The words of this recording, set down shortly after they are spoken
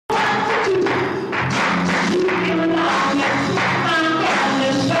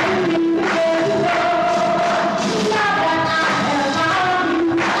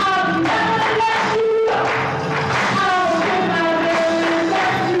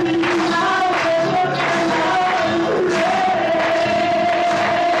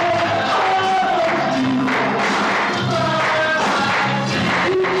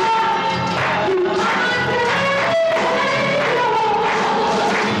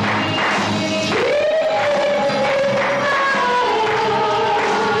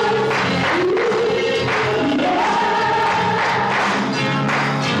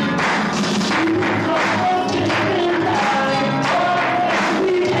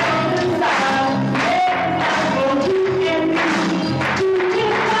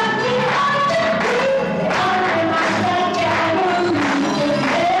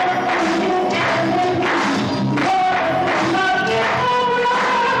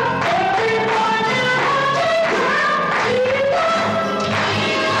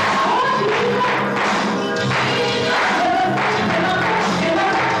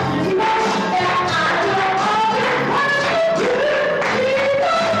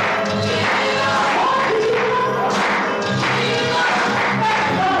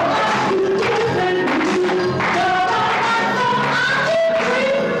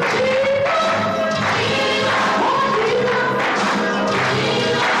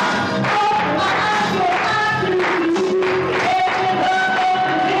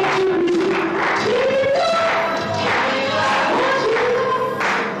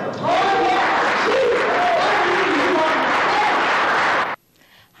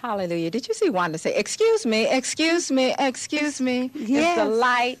Hallelujah. Did you see Wanda say, excuse me, excuse me, excuse me? Yes. It's the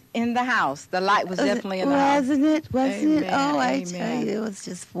light in the house. The light was definitely in the house. Wasn't it? Wasn't it? Amen, Oh, I tell amen. you, it was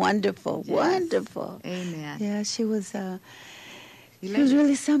just wonderful, Yes. wonderful. Amen. Yeah, she was You she was ladies-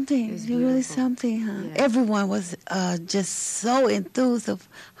 really something. It's She was really beautiful. something, huh? Yes. Everyone was just so enthused of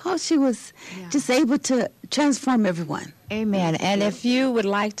how she was Yeah. just able to transform everyone. Amen. And if you would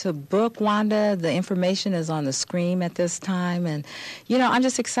like to book Wanda, the information is on the screen at this time. And, I'm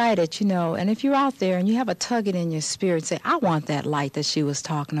just excited, And if you're out there and you have a tugging in your spirit, say, I want that light that she was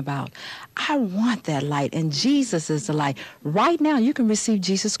talking about. I want that light. And Jesus is the light. Right now, you can receive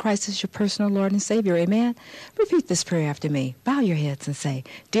Jesus Christ as your personal Lord and Savior. Amen. Repeat this prayer after me. Bow your heads and say,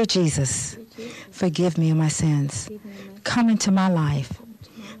 Dear Jesus, forgive me of my sins. Come into my life.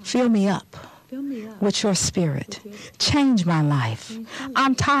 Fill me up with your spirit. Change my life.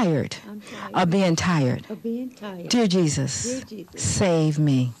 I'm tired of being tired. Dear Jesus, save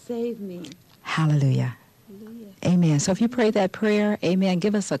me. Save me. Hallelujah. Amen. So if you pray that prayer, amen,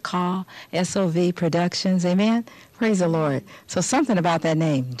 give us a call, SOV Productions, amen. Praise the Lord. So something about that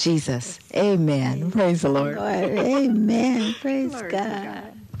name, Jesus. Amen. Praise the Lord. Lord, amen. Praise Glory to God.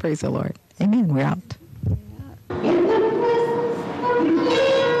 Praise the Lord. Amen. We're out.